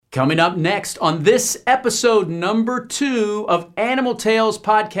Coming up next on this episode number 2 of Animal Tales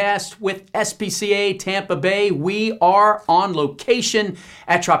podcast with SPCA Tampa Bay, we are on location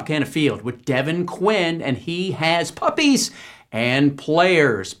at Tropicana Field with Devin Quinn, and he has puppies and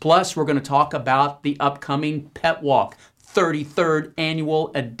players. Plus, we're going to talk about the upcoming Pet Walk 33rd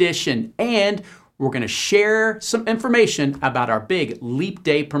annual edition, and we're going to share some information about our big Leap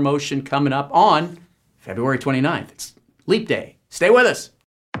Day promotion coming up on February 29th. It's Leap Day. Stay with us.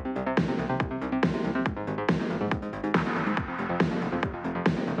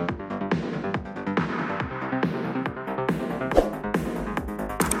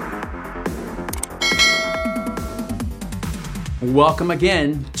 Welcome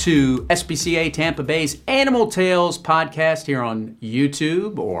again to SPCA Tampa Bay's Animal Tales podcast here on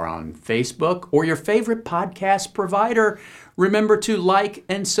YouTube or on Facebook or your favorite podcast provider. Remember to like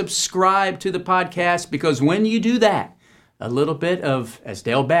and subscribe to the podcast, because when you do that, a little bit of, as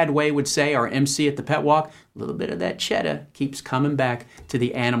Dale Badway would say, our MC at the Pet Walk, a little bit of that cheddar keeps coming back to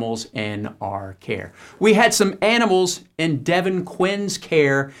the animals in our care. We had some animals in Devin Quinn's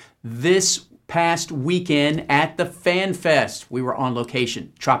care this past weekend at the Fan Fest. We were on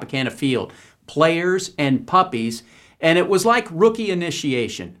location, Tropicana Field, players and puppies, and it was like rookie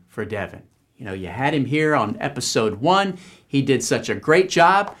initiation for Devin. You know, you had him here on episode 1. He did such a great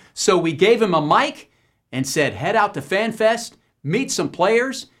job, so we gave him a mic and said, head out to Fan Fest, meet some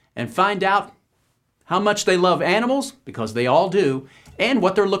players, and find out how much they love animals, because they all do, and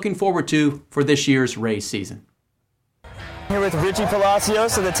what they're looking forward to for this year's Rays season. Here with Richie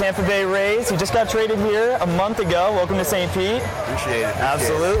Palacios of the Tampa Bay Rays. He just got traded here a month ago. Welcome to St. Pete. Appreciate it.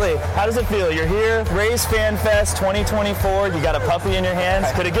 Absolutely. How does it feel? You're here, Rays Fan Fest 2024. You got a puppy in your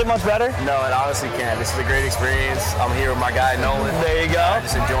hands. Could it get much better? No, it honestly can't. This is a great experience. I'm here with my guy Nolan. There you go.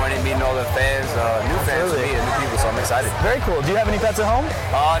 Just enjoying it, meeting all the fans, new fans for me and new people, so I'm excited. Very cool. Do you have any pets at home?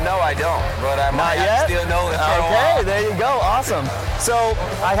 No, I don't, but I might have to steal Nolan for a while. Okay, there you go. Awesome. So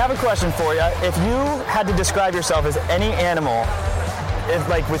I have a question for you. If you had to describe yourself as any animal,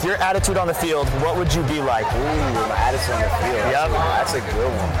 with your attitude on the field, what would you be like? Ooh, my attitude on the field. Yep. That's a good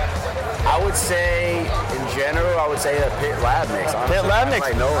one. I would say, in general, a pit lab mix. Honestly. Pit lab mix.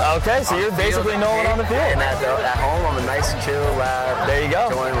 Okay, so you're basically Nolan on the field. And at home, I'm a nice, chill lab. There you go.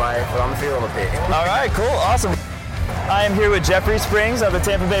 Enjoying life, but on the field, I'm a pit. All right, cool, awesome. I am here with Jeffrey Springs of the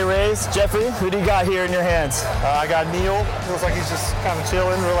Tampa Bay Rays. Jeffrey, who do you got here in your hands? I got Neil. Looks like he's just kind of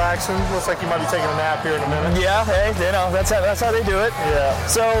chilling, relaxing. Looks like he might be taking a nap here in a minute. Yeah, hey, that's how they do it. Yeah.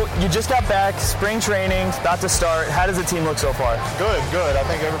 So you just got back, spring training, about to start. How does the team look so far? Good. I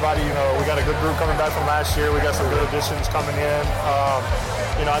think everybody, we got a good group coming back from last year. We got some good additions coming in.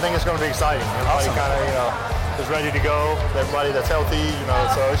 I think it's going to be exciting. Everybody kind of, is ready to go. Everybody that's healthy,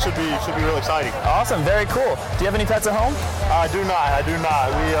 so it should be real exciting. Awesome, very cool. Do you have any pets at home? I do not.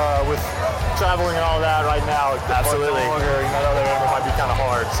 We with traveling and all that right now, it's absolutely. Longer, that might be kind of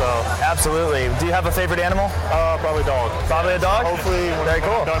hard. So absolutely. Do you have a favorite animal? Probably dog. Probably a dog. Hopefully, when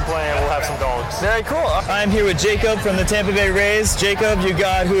we're done playing, we'll have some dogs. Very cool. I'm here with Jacob from the Tampa Bay Rays. Jacob,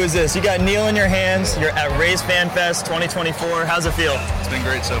 who is this? You got Neil in your hands. You're at Rays Fan Fest 2024. How's it feel? It's been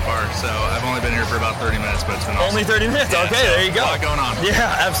great so far. So I've only been here for about 30 minutes, but it's been awesome. Only 30 minutes? Yeah, okay, so there you go. A lot going on.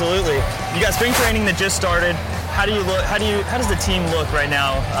 Yeah, absolutely. You got spring training that just started. How does the team look right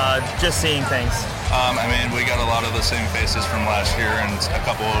now, just seeing things? We got a lot of the same faces from last year and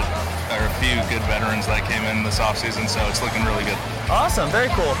a few good veterans that came in this offseason, so it's looking really good. Awesome, very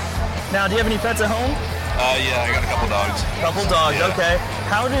cool. Now, do you have any pets at home? Yeah, I got a couple dogs. Couple dogs, yeah. Okay.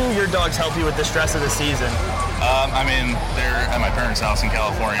 How do your dogs help you with the stress of the season? They're at my parents' house in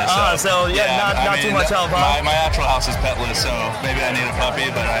California. Not too much help, huh? My actual house is petless, so maybe I need a puppy,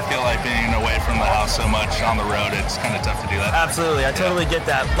 but I feel like being away from the house so much on the road, it's kind of tough to do that. Absolutely, I totally get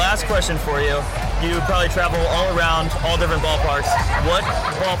that. Last question for you. You probably travel all around, all different ballparks. What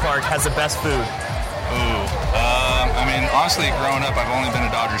ballpark has the best food? Honestly, growing up, I've only been to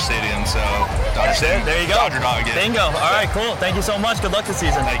Dodger Stadium, so Dodger Stadium. There you go. Dodger dog. Yeah. Bingo. All right, cool. Thank you so much. Good luck this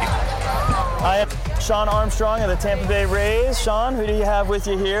season. Thank you. I am Sean Armstrong of the Tampa Bay Rays. Sean, who do you have with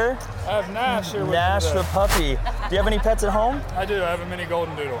you here? I have Nash here with me. Nash the puppy. Do you have any pets at home? I do. I have a mini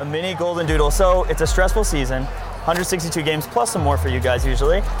golden doodle. A mini golden doodle. So it's a stressful season. 162 games plus some more for you guys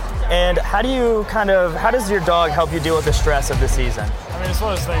usually. And how does your dog help you deal with the stress of the season? It's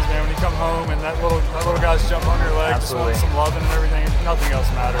one of those things, man. When you come home and that little guy's jumping on your leg, Absolutely. just wanting some loving and everything, nothing else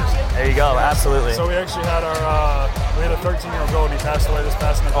matters. There you go. Absolutely. So we actually had we had a 13-year-old gold, and he passed away this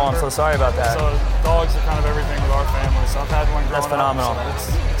past November. Oh, I'm so sorry about that. So dogs are kind of everything with our family. So I've had one growing That's phenomenal. up.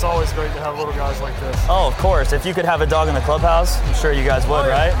 So it's always great to have little guys like this. Oh, of course. If you could have a dog in the clubhouse, I'm sure you guys would,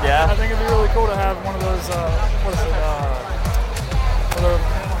 right? Yeah. I think it'd be really cool to have one of those.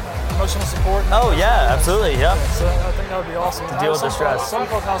 emotional support. Oh, yeah, absolutely, yeah. So I think that would be awesome. To deal with the stress. Some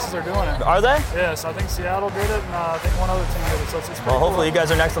clubhouses are doing it. Are they? Yes, I think Seattle did it, and I think one other team did it. So it's pretty Well, hopefully cool. you guys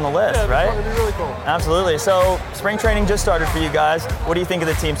are next on the list, Yeah, right? It'd be really cool. Absolutely. So spring training just started for you guys. What do you think of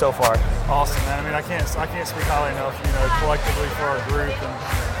the team so far? Awesome, man. I mean, I can't speak highly enough. Collectively for our group and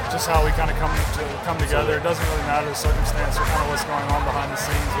just how we kind of come together. It doesn't really matter the circumstance or kind of what's going on behind the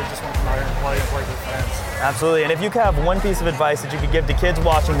scenes. We just want to come out here and play for the fans. Absolutely. And if you could have one piece of advice that you could give to kids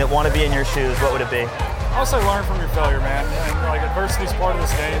watching that want to be in your shoes, what would it be? I would say learn from your failure, man. And adversity is part of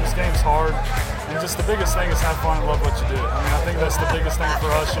this game. This game's hard. And just the biggest thing is have fun and love what you do. I mean, I think that's the biggest thing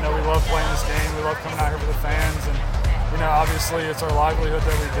for us. We love playing this game. We love coming out here with the fans. And, obviously it's our livelihood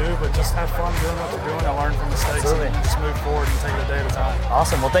that we do, but just have fun doing what we're doing and learn from mistakes. Absolutely. And just move forward and take it a day at a time.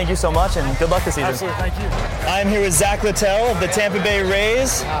 Awesome. Well, thank you so much, and good luck this season. Absolutely. Thank you. I'm here with Zach Littell of the Tampa Bay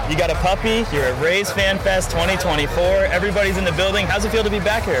Rays. You got a puppy. You're at Rays Fan Fest 2024. Everybody's in the building. How's it feel to be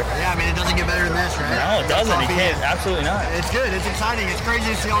back here? Yeah, I mean, it doesn't get better than this, right? No, it doesn't. You can't. Absolutely not. It's good. It's exciting. It's crazy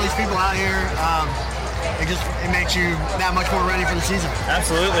to see all these people out here. It makes you that much more ready for the season.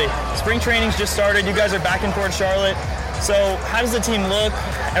 Absolutely. Spring training's just started. You guys are back in Port Charlotte. So how does the team look?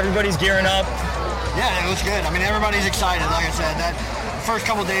 Everybody's gearing up. Yeah, it looks good. I mean, everybody's excited. Like I said, that first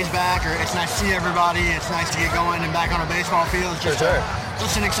couple days back, it's nice to see everybody. It's nice to get going and back on a baseball field. It's just,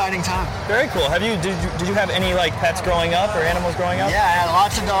 just an exciting time. Very cool. Did you have any pets growing up or animals growing up? Yeah, I had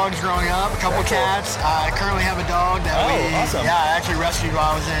lots of dogs growing up. A couple cats. I currently have a dog that awesome. I actually rescued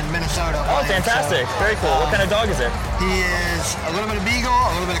while I was in Minnesota. Oh, fantastic. So, very cool. What kind of dog is it? He is a little bit of Beagle,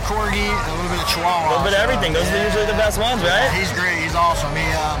 a little bit of Corgi, and a little bit of Chihuahua. A little bit of everything. Those are usually the best ones, right? Yeah, he's great. He's awesome.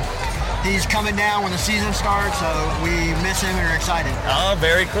 He's coming down when the season starts, so we miss him and are excited. Oh,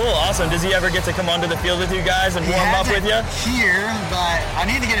 very cool. Awesome. Does he ever get to come onto the field with you guys and warm up with you? Here, but I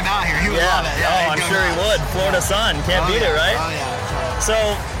need to get him out here. He would love it. Yeah, I'm sure he would. Florida sun. Can't beat it, right? Oh, yeah. So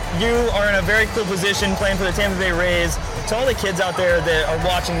you are in a very cool position playing for the Tampa Bay Rays. To all the kids out there that are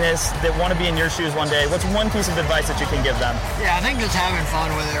watching this that want to be in your shoes one day, what's one piece of advice that you can give them? Yeah, I think just having fun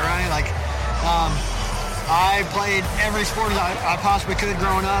with it, right? I played every sport I possibly could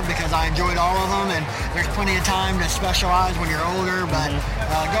growing up because I enjoyed all of them, and there's plenty of time to specialize when you're older, but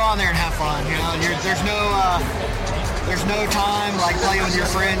go out there and have fun. There's no time like playing with your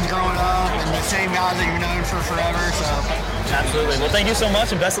friends growing up and the same guys that you've known for forever. So absolutely. Well, thank you so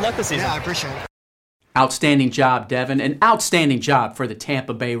much, and best of luck this season. Yeah, I appreciate it. Outstanding job, Devin. An outstanding job for the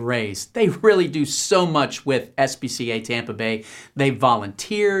Tampa Bay Rays. They really do so much with SPCA Tampa Bay. They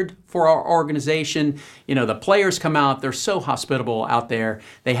volunteered for our organization. The players come out. They're so hospitable out there.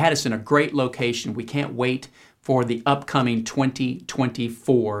 They had us in a great location. We can't wait for the upcoming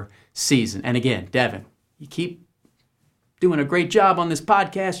 2024 season. And again, Devin, you keep doing a great job on this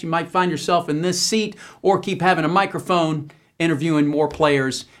podcast. You might find yourself in this seat or keep having a microphone interviewing more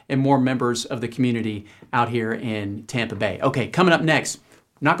players and more members of the community out here in Tampa Bay. Okay, coming up next,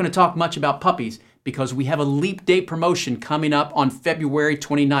 we're not going to talk much about puppies because we have a Leap Day promotion coming up on February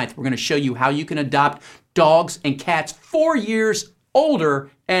 29th. We're going to show you how you can adopt dogs and cats 4 years older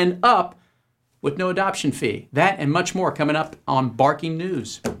and up with no adoption fee. That and much more coming up on Barking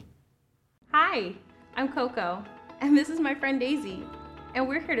News. Hi, I'm Coco, and this is my friend Daisy, and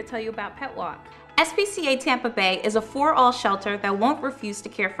we're here to tell you about Pet Walk. SPCA Tampa Bay is a for-all shelter that won't refuse to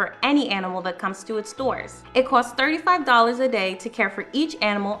care for any animal that comes to its doors. It costs $35 a day to care for each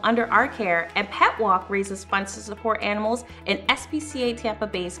animal under our care, and Pet Walk raises funds to support animals in SPCA Tampa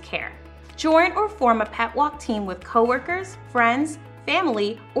Bay's care. Join or form a Pet Walk team with coworkers, friends,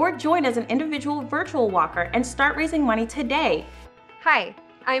 family, or join as an individual virtual walker and start raising money today. Hi,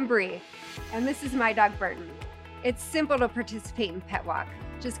 I'm Bree, and this is my dog Burton. It's simple to participate in Pet Walk.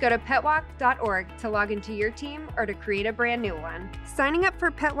 Just go to petwalk.org to log into your team or to create a brand new one. Signing up for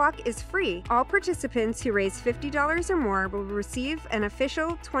Pet Walk is free. All participants who raise $50 or more will receive an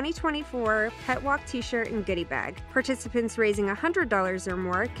official 2024 Pet Walk t-shirt and goodie bag. Participants raising $100 or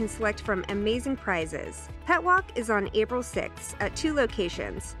more can select from amazing prizes. Pet Walk is on April 6th at 2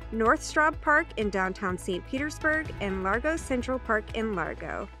 locations, North Straub Park in downtown St. Petersburg and Largo Central Park in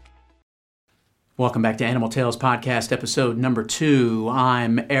Largo. Welcome back to Animal Tales Podcast, episode number 2.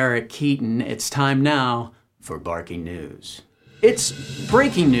 I'm Eric Keaton. It's time now for Barking News. It's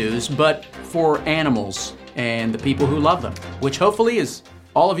breaking news, but for animals and the people who love them, which hopefully is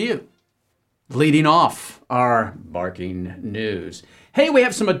all of you. Leading off our Barking News. Hey, we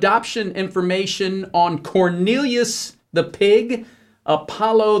have some adoption information on Cornelius the pig,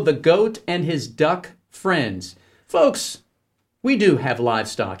 Apollo the goat, and his duck friends. Folks, we do have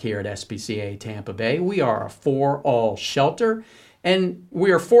livestock here at SPCA Tampa Bay. We are a for-all shelter, and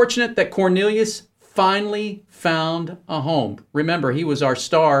we are fortunate that Cornelius finally found a home. Remember, he was our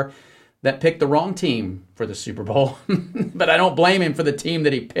star that picked the wrong team for the Super Bowl, but I don't blame him for the team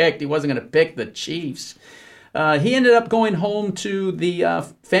that he picked. He wasn't going to pick the Chiefs. He ended up going home to the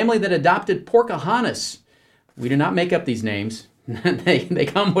family that adopted Pocahontas. We do not make up these names. They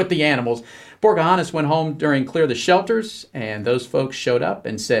come with the animals. Pocahontas went home during Clear the Shelters, and those folks showed up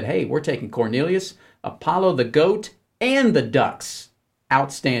and said, hey, we're taking Cornelius, Apollo the goat, and the ducks.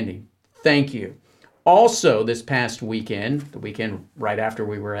 Outstanding. Thank you. Also, this past weekend, the weekend right after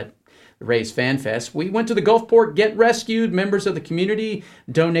we were at the Rays Fan Fest, we went to the Gulfport Get Rescued. Members of the community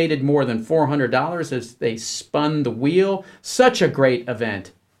donated more than $400 as they spun the wheel. Such a great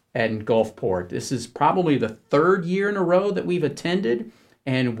event at Gulfport. This is probably the third year in a row that we've attended,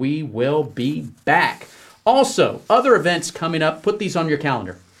 and we will be back. Also, other events coming up. Put these on your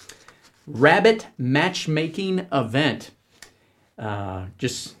calendar. Rabbit matchmaking event.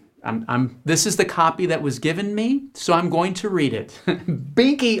 This is the copy that was given me, so I'm going to read it.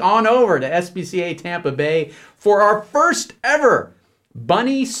 Binky on over to SPCA Tampa Bay for our first ever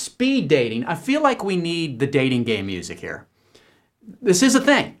bunny speed dating. I feel like we need the dating game music here. This is a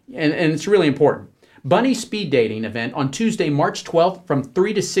thing, and it's really important. Bunny speed dating event on Tuesday, March 12th from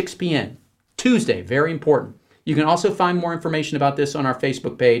 3 to 6 p.m. Tuesday, very important. You can also find more information about this on our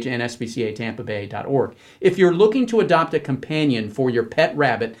Facebook page and spcatampabay.org. If you're looking to adopt a companion for your pet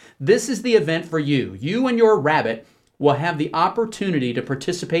rabbit, this is the event for you. You and your rabbit will have the opportunity to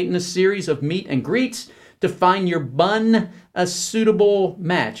participate in a series of meet and greets to find your bun a suitable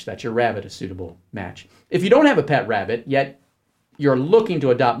match. That's your rabbit a suitable match. If you don't have a pet rabbit, yet you're looking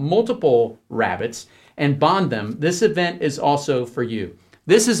to adopt multiple rabbits and bond them, this event is also for you.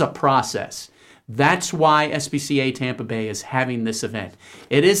 This is a process. That's why SPCA Tampa Bay is having this event.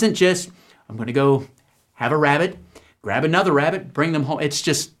 It isn't just, I'm going to go have a rabbit, grab another rabbit, bring them home. It's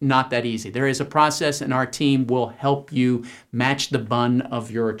just not that easy. There is a process, and our team will help you match the bun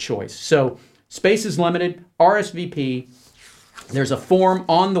of your choice. So space is limited, RSVP. There's a form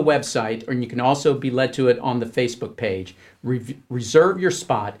on the website, and you can also be led to it on the Facebook page. Reserve your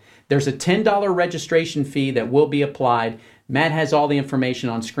spot. There's a $10 registration fee that will be applied. Matt has all the information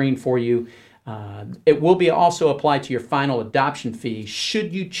on screen for you. It will be also applied to your final adoption fee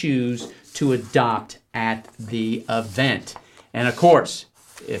should you choose to adopt at the event. And of course,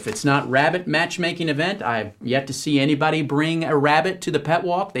 if it's not rabbit matchmaking event, I've yet to see anybody bring a rabbit to the pet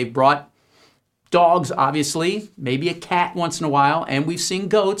walk. They've brought dogs, obviously, maybe a cat once in a while, and we've seen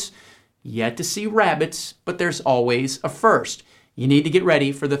goats. Yet to see rabbits, but there's always a first. You need to get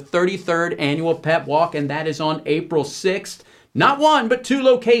ready for the 33rd annual pet walk, and that is on April 6th. Not one, but two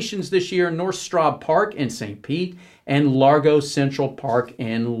locations this year, North Straub Park in St. Pete and Largo Central Park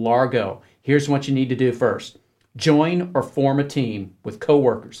in Largo. Here's what you need to do first. Join or form a team with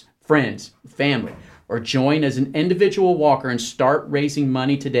coworkers, friends, family, or join as an individual walker and start raising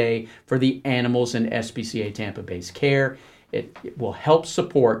money today for the animals in SPCA Tampa Bay's care. It will help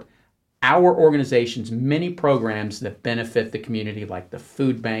support our organization's many programs that benefit the community, like the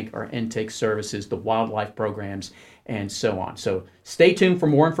food bank, our intake services, the wildlife programs, and so on. So stay tuned for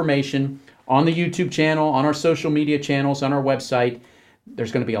more information on the YouTube channel, on our social media channels, on our website.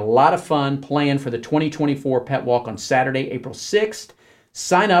 There's going to be a lot of fun planned for the 2024 Pet Walk on Saturday, April 6th.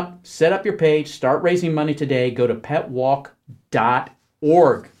 Sign up, set up your page, start raising money today. Go to petwalk.org.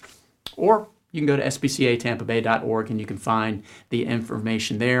 Or you can go to spcatampabay.org and you can find the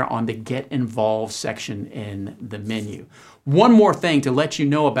information there on the Get Involved section in the menu. One more thing to let you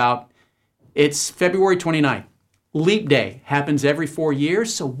know about, it's February 29th. Leap Day happens every 4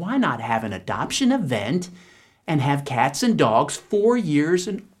 years, so why not have an adoption event and have cats and dogs 4 years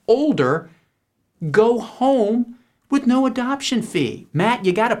and older go home with no adoption fee? Matt,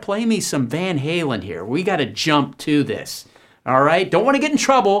 you got to play me some Van Halen here. We got to jump to this. All right? Don't want to get in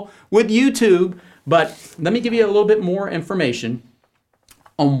trouble with YouTube, but let me give you a little bit more information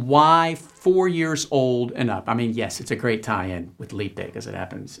on why 4 years old and up. I mean, yes, it's a great tie-in with Leap Day because it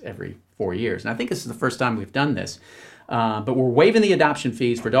happens every 4 years. And I think this is the first time we've done this. But we're waiving the adoption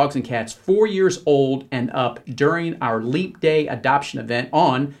fees for dogs and cats 4 years old and up during our Leap Day adoption event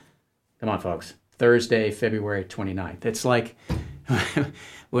on, come on, folks, Thursday, February 29th. It's like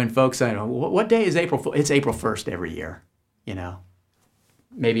when folks say, what day is April Fool's? It's April 1st every year, you know.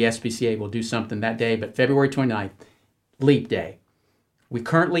 Maybe SPCA will do something that day, but February 29th, Leap Day. We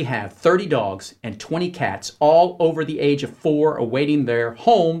currently have 30 dogs and 20 cats all over the age of 4 awaiting their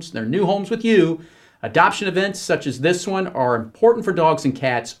homes, their new homes with you. Adoption events such as this one are important for dogs and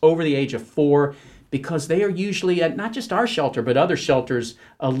cats over the age of 4 because they are usually at not just our shelter, but other shelters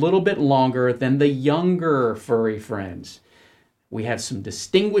a little bit longer than the younger furry friends. We have some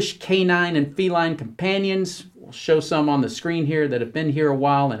distinguished canine and feline companions. We'll show some on the screen here that have been here a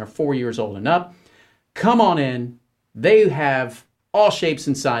while and are 4 years old and up. Come on in. They have all shapes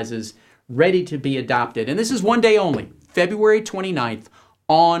and sizes ready to be adopted. And this is one day only, February 29th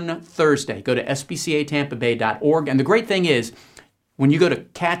on Thursday. Go to spcatampabay.org. And the great thing is, when you go to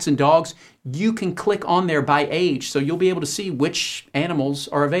cats and dogs, you can click on there by age, so you'll be able to see which animals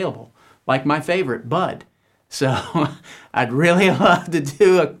are available. Like my favorite, Bud. So I'd really love to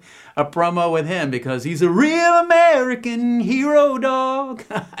do a promo with him because he's a real American hero dog.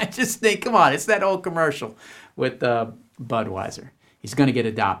 I just think, come on, it's that old commercial with Budweiser. He's going to get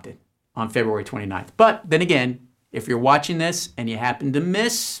adopted on February 29th. But then again, if you're watching this and you happen to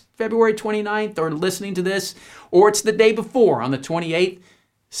miss February 29th or listening to this, or it's the day before on the 28th,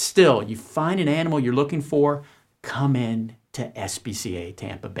 still, you find an animal you're looking for, come in to SPCA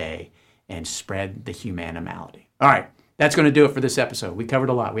Tampa Bay and spread the humanimality. All right, that's going to do it for this episode. We covered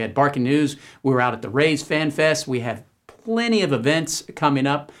a lot. We had Barking News. We were out at the Rays Fan Fest. We have plenty of events coming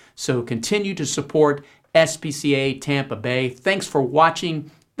up, so continue to support SPCA Tampa Bay. Thanks for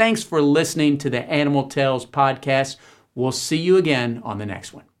watching. Thanks for listening to the Animal Tales podcast. We'll see you again on the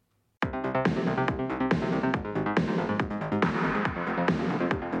next one.